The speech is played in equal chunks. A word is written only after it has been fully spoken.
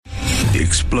The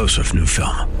explosive new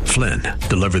film, Flynn,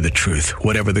 deliver the truth,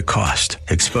 whatever the cost.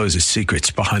 Exposes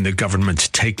secrets behind the government's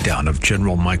takedown of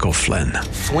General Michael Flynn.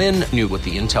 Flynn knew what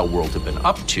the intel world had been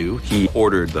up to. He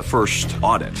ordered the first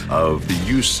audit of the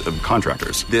use of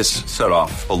contractors. This set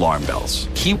off alarm bells.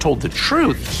 He told the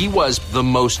truth. He was the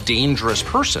most dangerous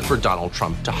person for Donald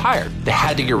Trump to hire. They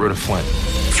had to get rid of Flynn.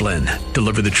 Flynn,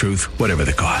 deliver the truth, whatever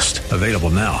the cost. Available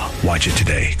now. Watch it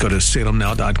today. Go to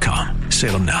salemnow.com.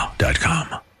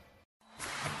 salemnow.com.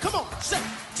 Come on, say,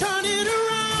 turn it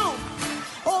around.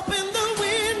 Open the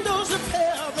windows of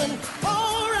heaven.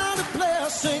 Pour out a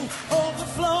blessing,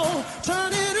 overflow.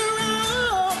 Turn it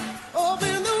around.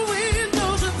 Open the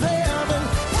windows of heaven.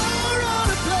 Pour out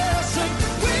a blessing.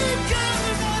 We've got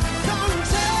that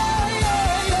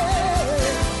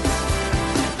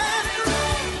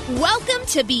contagion. Welcome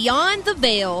to Beyond the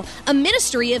Veil, a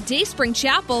ministry of Dayspring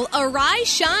Chapel. Arise,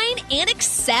 shine, and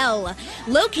excel.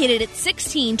 Located at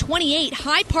 1628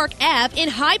 Hyde Park Ave in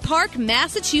Hyde Park,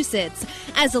 Massachusetts.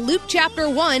 As Luke chapter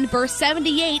 1, verse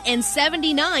 78 and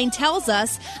 79 tells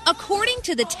us, according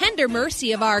to the tender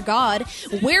mercy of our God,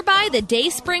 whereby the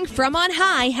dayspring from on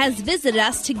high has visited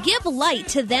us to give light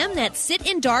to them that sit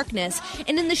in darkness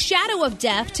and in the shadow of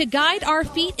death, to guide our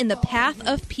feet in the path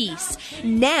of peace.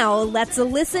 Now, let's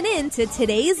listen in to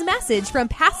today's message from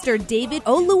Pastor David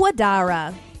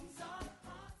Oluwadara.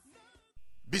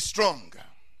 Be strong,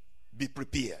 be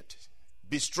prepared.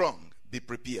 Be strong, be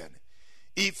prepared.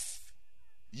 If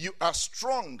you are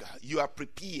strong, you are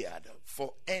prepared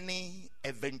for any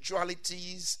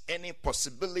eventualities, any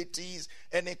possibilities,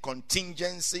 any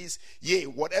contingencies. Yea,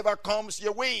 whatever comes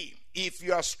your way. If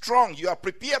you are strong, you are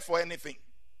prepared for anything.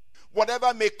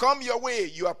 Whatever may come your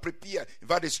way, you are prepared. In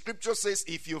fact, the scripture says,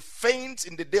 if you faint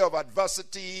in the day of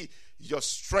adversity, your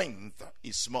strength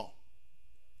is small.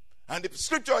 And the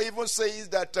scripture even says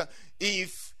that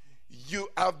if you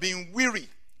have been weary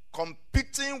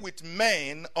competing with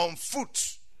men on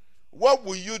foot, what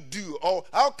will you do? Or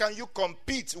how can you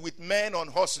compete with men on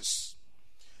horses?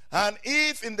 And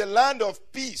if in the land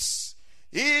of peace,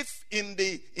 if in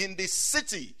the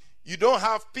city you don't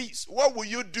have peace, what will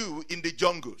you do in the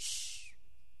jungles?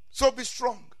 So be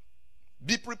strong.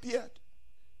 Be prepared.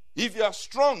 If you are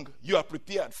strong, you are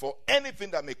prepared for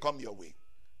anything that may come your way.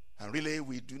 And really,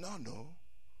 we do not know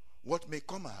what may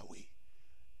come our way.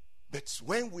 But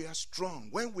when we are strong,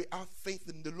 when we have faith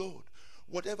in the Lord,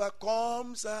 whatever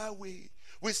comes our way,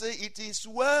 we say, it is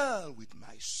well with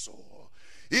my soul.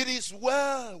 It is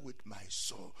well with my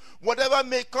soul. Whatever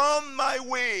may come my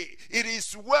way, it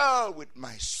is well with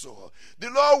my soul.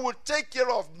 The Lord will take care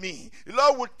of me. The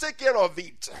Lord will take care of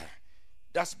it.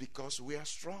 That's because we are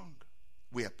strong.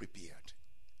 We are prepared.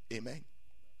 Amen.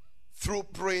 Through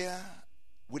prayer,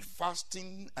 with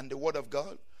fasting and the word of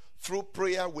God, through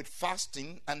prayer with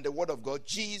fasting and the word of God,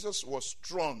 Jesus was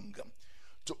strong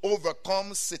to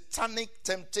overcome satanic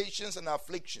temptations and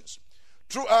afflictions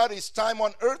throughout his time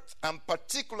on earth, and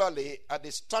particularly at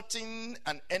the starting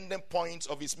and ending points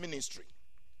of his ministry.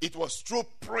 It was through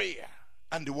prayer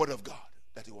and the word of God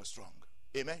that he was strong.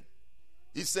 Amen.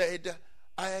 He said,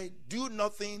 I do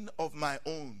nothing of my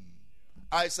own.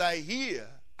 As I hear,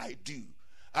 I do.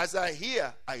 As I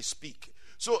hear, I speak.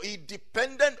 So he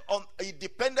depended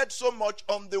so much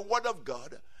on the word of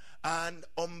God and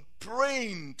on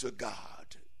praying to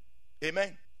God.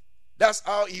 Amen. That's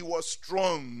how he was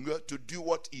strong to do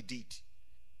what he did.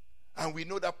 And we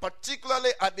know that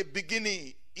particularly at the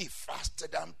beginning, he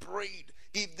fasted and prayed.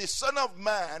 If the Son of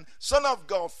Man, Son of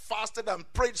God, fasted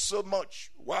and prayed so much,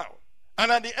 wow.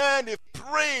 And at the end, he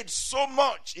prayed so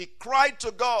much, he cried to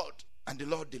God, and the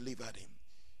Lord delivered him.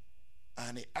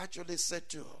 And he actually said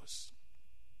to us,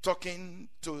 talking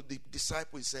to the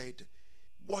disciples, said,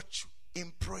 watch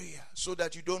in prayer so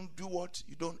that you don't do what?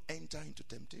 You don't enter into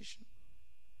temptation.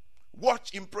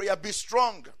 Watch in prayer, be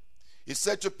strong. He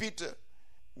said to Peter,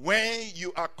 when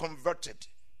you are converted,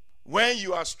 when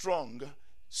you are strong,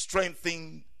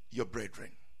 strengthen your brethren.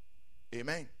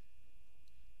 Amen.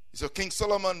 So King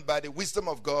Solomon, by the wisdom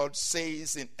of God,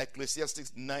 says in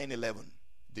Ecclesiastes 9:11,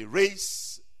 the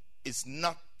race is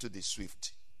not to the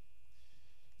swift,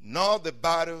 nor the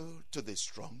battle to the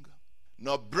strong,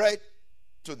 nor bread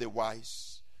to the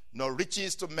wise, nor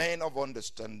riches to men of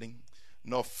understanding,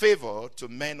 nor favor to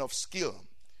men of skill,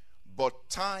 but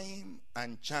time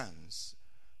and chance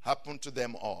happen to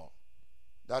them all.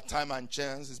 That time and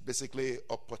chance is basically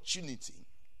opportunity.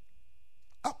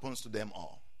 Happens to them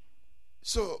all.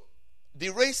 So the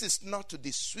race is not to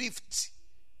the swift.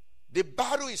 The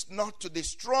battle is not to the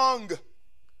strong,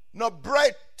 nor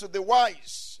bread to the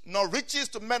wise, nor riches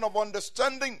to men of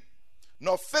understanding,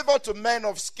 nor favor to men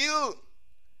of skill,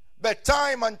 But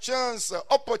time and chance,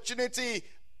 opportunity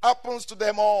happens to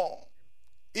them all.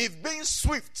 If being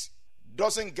swift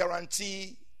doesn't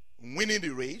guarantee winning the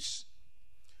race,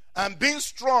 and being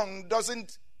strong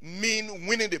doesn't mean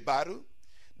winning the battle,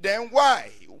 then why?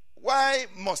 Why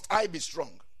must I be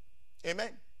strong?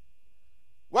 Amen.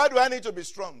 Why do I need to be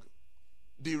strong?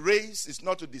 The race is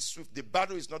not to the swift. The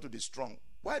battle is not to the strong.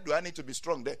 Why do I need to be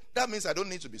strong there? That means I don't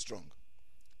need to be strong.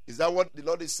 Is that what the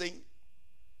Lord is saying?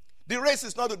 The race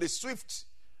is not to the swift.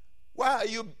 Why are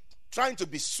you trying to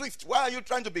be swift? Why are you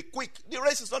trying to be quick? The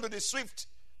race is not to the swift.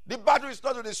 The battle is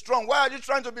not to the strong. Why are you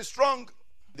trying to be strong?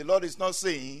 The Lord is not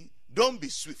saying, don't be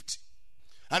swift.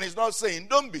 And he's not saying,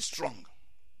 don't be strong.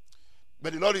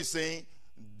 But the Lord is saying,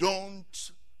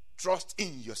 don't trust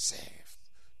in yourself.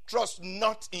 Trust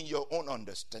not in your own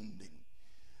understanding.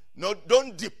 No,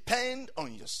 don't depend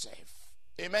on yourself.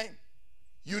 Amen.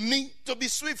 You need to be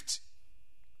swift.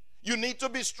 You need to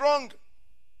be strong.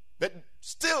 But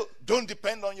still, don't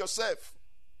depend on yourself.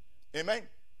 Amen.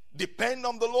 Depend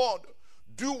on the Lord.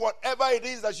 Do whatever it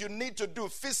is that you need to do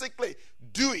physically.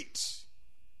 Do it.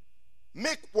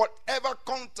 Make whatever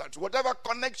contact, whatever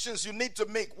connections you need to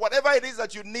make, whatever it is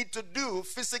that you need to do,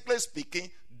 physically speaking,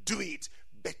 do it.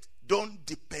 But don't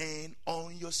depend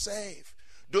on yourself.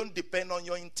 Don't depend on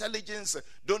your intelligence.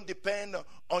 Don't depend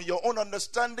on your own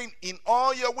understanding. In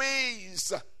all your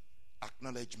ways,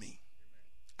 acknowledge me,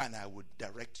 and I will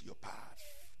direct your path.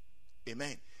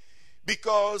 Amen.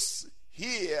 Because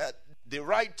here, the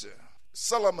writer,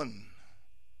 Solomon,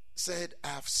 said, I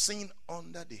have seen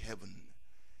under the heaven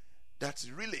that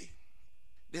really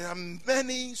there are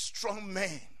many strong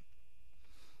men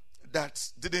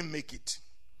that didn't make it.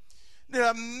 There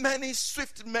are many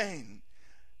swift men,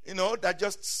 that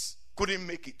just couldn't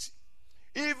make it.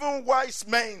 Even wise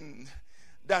men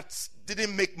that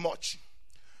didn't make much.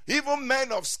 Even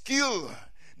men of skill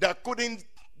that couldn't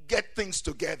get things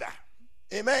together.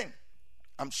 Amen.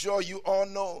 I'm sure you all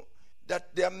know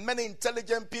that there are many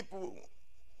intelligent people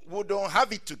who don't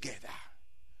have it together,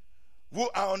 who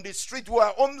are on the street, who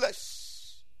are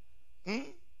homeless.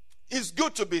 It's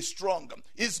good to be strong.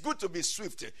 It's good to be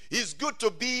swift. It's good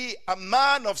to be a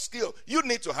man of skill. You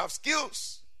need to have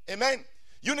skills. Amen.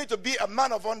 You need to be a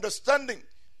man of understanding.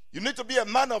 You need to be a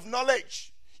man of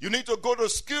knowledge. You need to go to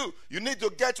school. You need to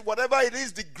get whatever it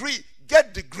is degree.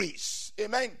 Get degrees.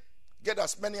 Amen. Get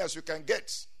as many as you can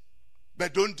get.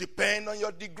 But don't depend on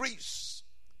your degrees.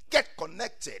 Get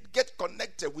connected. Get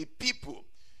connected with people.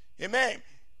 Amen.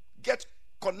 Get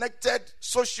connected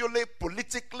socially,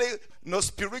 politically,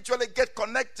 spiritually. Get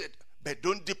connected. But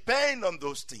don't depend on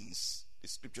those things. The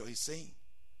scripture is saying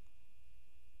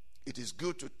it is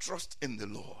good to trust in the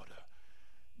Lord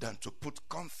than to put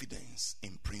confidence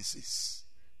in princes.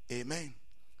 Amen.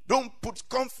 Don't put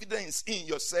confidence in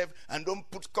yourself and don't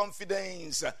put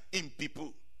confidence in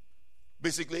people.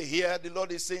 Basically, here the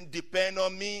Lord is saying, depend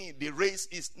on me. The race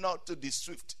is not to the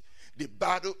swift. The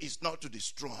battle is not to the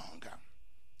strong.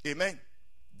 Amen.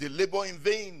 They labor in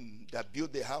vain that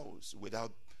build the house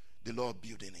without the Lord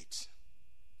building it.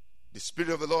 The Spirit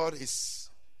of the Lord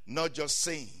is not just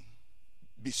saying,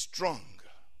 be strong,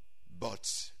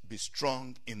 but be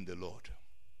strong in the Lord.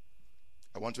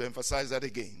 I want to emphasize that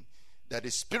again. That the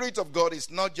Spirit of God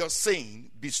is not just saying,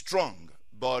 be strong,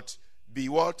 but be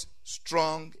what?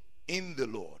 Strong in the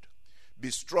Lord.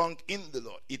 Be strong in the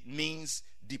Lord. It means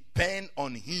depend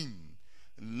on Him.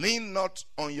 Lean not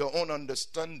on your own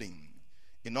understanding.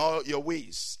 In all your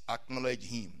ways, acknowledge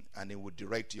Him, and He will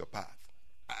direct your path.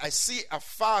 I see a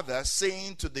father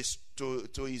saying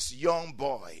to his young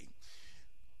boy,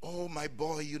 oh, my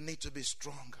boy, you need to be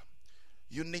stronger.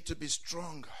 You need to be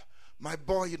stronger. My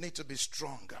boy, you need to be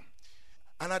stronger.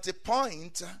 And at a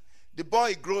point, the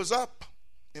boy grows up.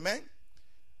 Amen?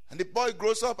 And the boy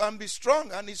grows up and be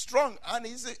strong, and he's strong, and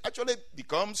he's actually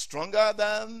becomes stronger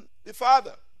than the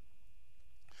father.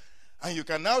 And you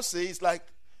can now say it's like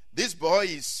this boy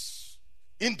is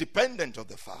independent of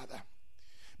the father.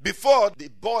 Before, the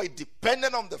boy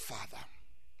depended on the father.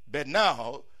 But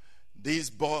now,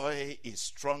 this boy is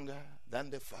stronger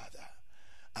than the father.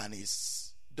 And he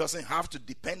doesn't have to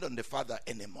depend on the father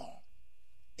anymore.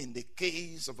 In the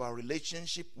case of our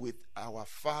relationship with our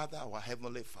Father, our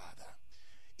Heavenly Father,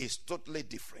 it's totally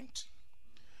different.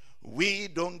 We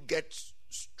don't get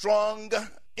strong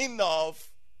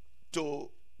enough to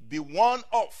be one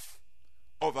off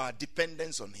of our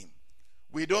dependence on Him.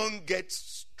 We don't get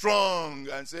strong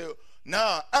and say,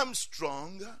 now I'm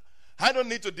strong. I don't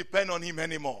need to depend on Him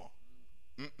anymore.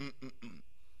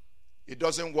 It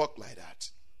doesn't work like that.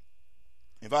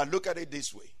 If I look at it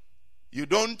this way, you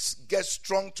don't get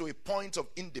strong to a point of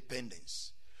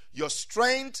independence, Your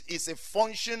strength is a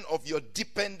function of your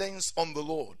dependence on the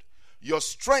Lord. Your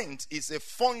strength is a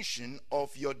function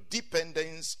of your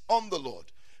dependence on the Lord.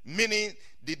 Meaning,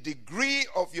 the degree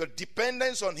of your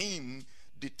dependence on Him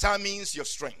determines your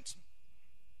strength.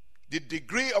 The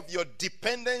degree of your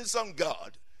dependence on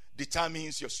God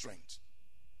determines your strength.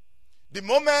 The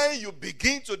moment you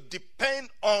begin to depend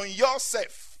on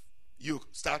yourself, you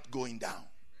start going down.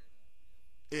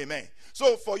 Amen.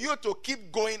 So for you to keep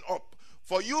going up,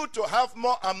 for you to have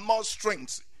more and more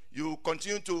strength, you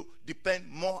continue to depend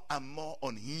more and more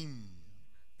on Him.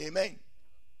 Amen.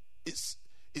 It's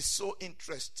so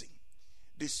interesting.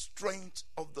 The strength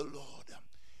of the Lord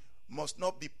must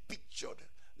not be pictured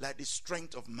like the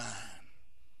strength of man.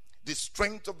 The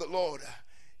strength of the Lord,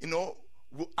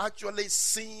 will actually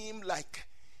seem like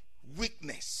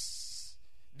weakness.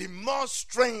 The more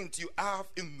strength you have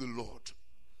in the Lord,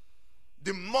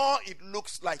 the more it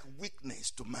looks like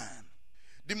weakness to man.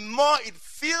 The more it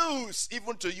feels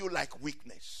even to you like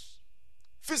weakness.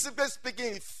 Physically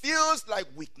speaking, it feels like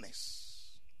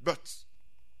weakness. But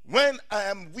when I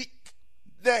am weak,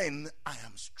 then I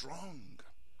am strong.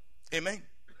 Amen.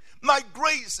 My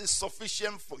grace is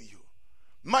sufficient for you.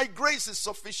 My grace is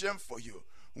sufficient for you.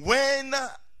 When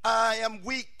I am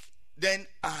weak, then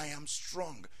I am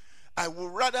strong. I will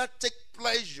rather take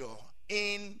pleasure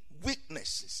in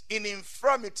weaknesses, in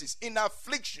infirmities, in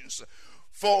afflictions.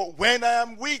 For when I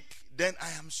am weak, then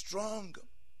I am strong.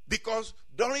 Because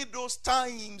during those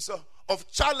times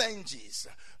of challenges,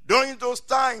 during those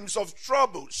times of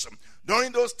troubles,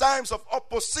 during those times of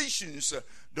oppositions,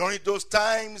 during those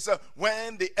times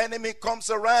when the enemy comes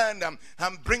around and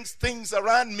brings things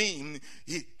around me,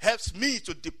 he helps me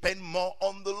to depend more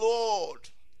on the Lord.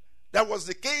 That was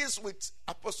the case with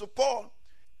Apostle Paul.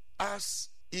 As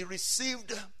he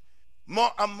received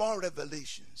more and more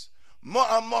revelations, more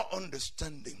and more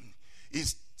understanding, he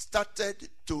started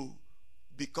to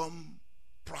become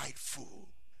prideful.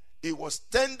 He was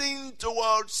tending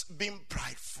towards being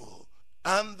prideful.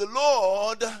 And the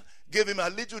Lord gave him a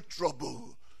little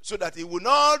trouble so that he would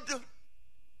not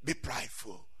be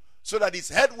prideful, so that his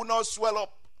head would not swell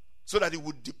up, so that he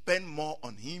would depend more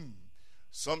on Him.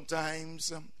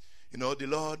 Sometimes, the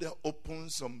Lord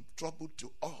opens some trouble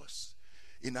to us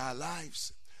in our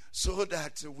lives so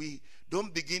that we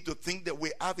don't begin to think that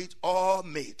we have it all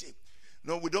made.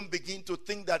 No, we don't begin to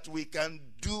think that we can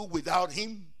do without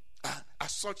Him. At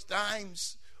such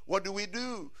times, what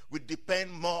do? We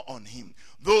depend more on Him.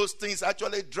 Those things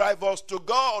actually drive us to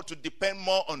God to depend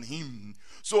more on Him.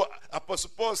 So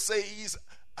Apostle Paul says,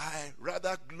 I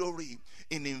rather glory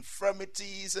in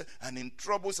infirmities and in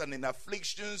troubles and in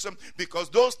afflictions, because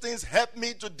those things help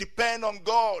me to depend on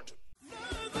God.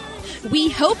 We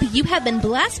hope you have been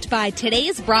blessed by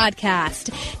today's broadcast.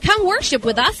 Come worship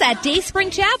with us at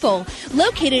Dayspring Chapel,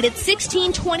 located at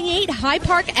 1628 Hyde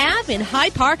Park Ave in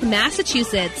Hyde Park,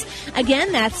 Massachusetts.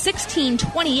 Again, that's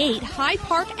 1628 Hyde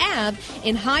Park Ave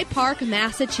in Hyde Park,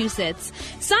 Massachusetts.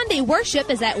 Sunday worship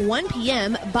is at 1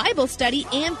 p.m., Bible study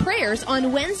and prayers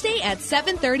on Wednesday at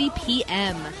 7:30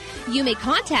 p.m. You may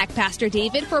contact Pastor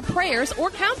David for prayers or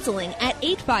counseling at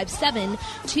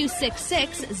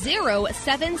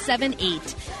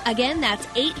 857-266-0778. Again, that's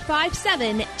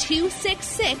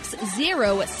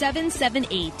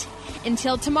 857-266-0778.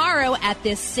 Until tomorrow at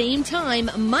this same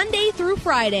time, Monday through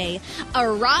Friday,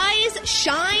 arise,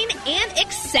 shine, and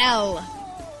excel.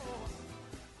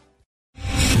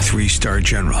 3-star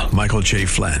General Michael J.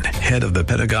 Flynn, head of the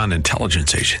Pentagon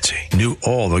Intelligence Agency, knew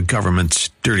all the government's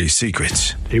dirty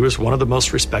secrets. He was one of the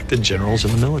most respected generals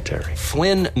in the military.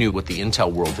 Flynn knew what the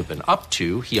intel world had been up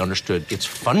to. He understood its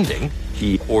funding.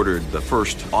 He ordered the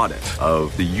first audit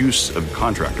of the use of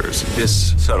contractors.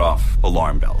 This set off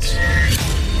alarm bells.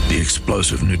 The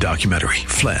explosive new documentary,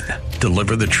 Flynn,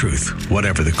 Deliver the Truth,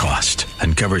 Whatever the Cost,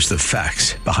 uncovers the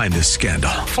facts behind this scandal.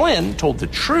 Flynn told the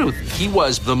truth. He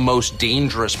was the most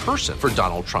dangerous person for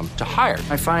Donald Trump to hire.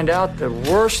 I find out the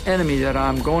worst enemy that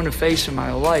I'm going to face in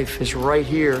my life is right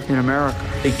here in America.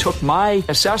 They took my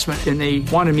assessment and they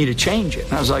wanted me to change it.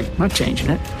 And I was like, I'm not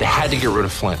changing it. They had to get rid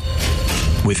of Flynn.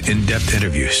 With in-depth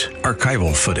interviews,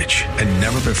 archival footage, and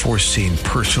never-before-seen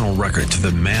personal records of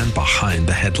the man behind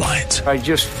the headlines. I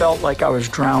just felt like I was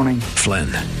drowning. Flynn,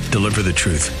 Deliver the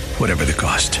Truth, Whatever the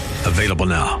Cost. Available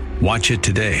now. Watch it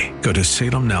today. Go to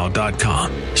salemnow.com.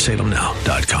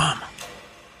 salemnow.com.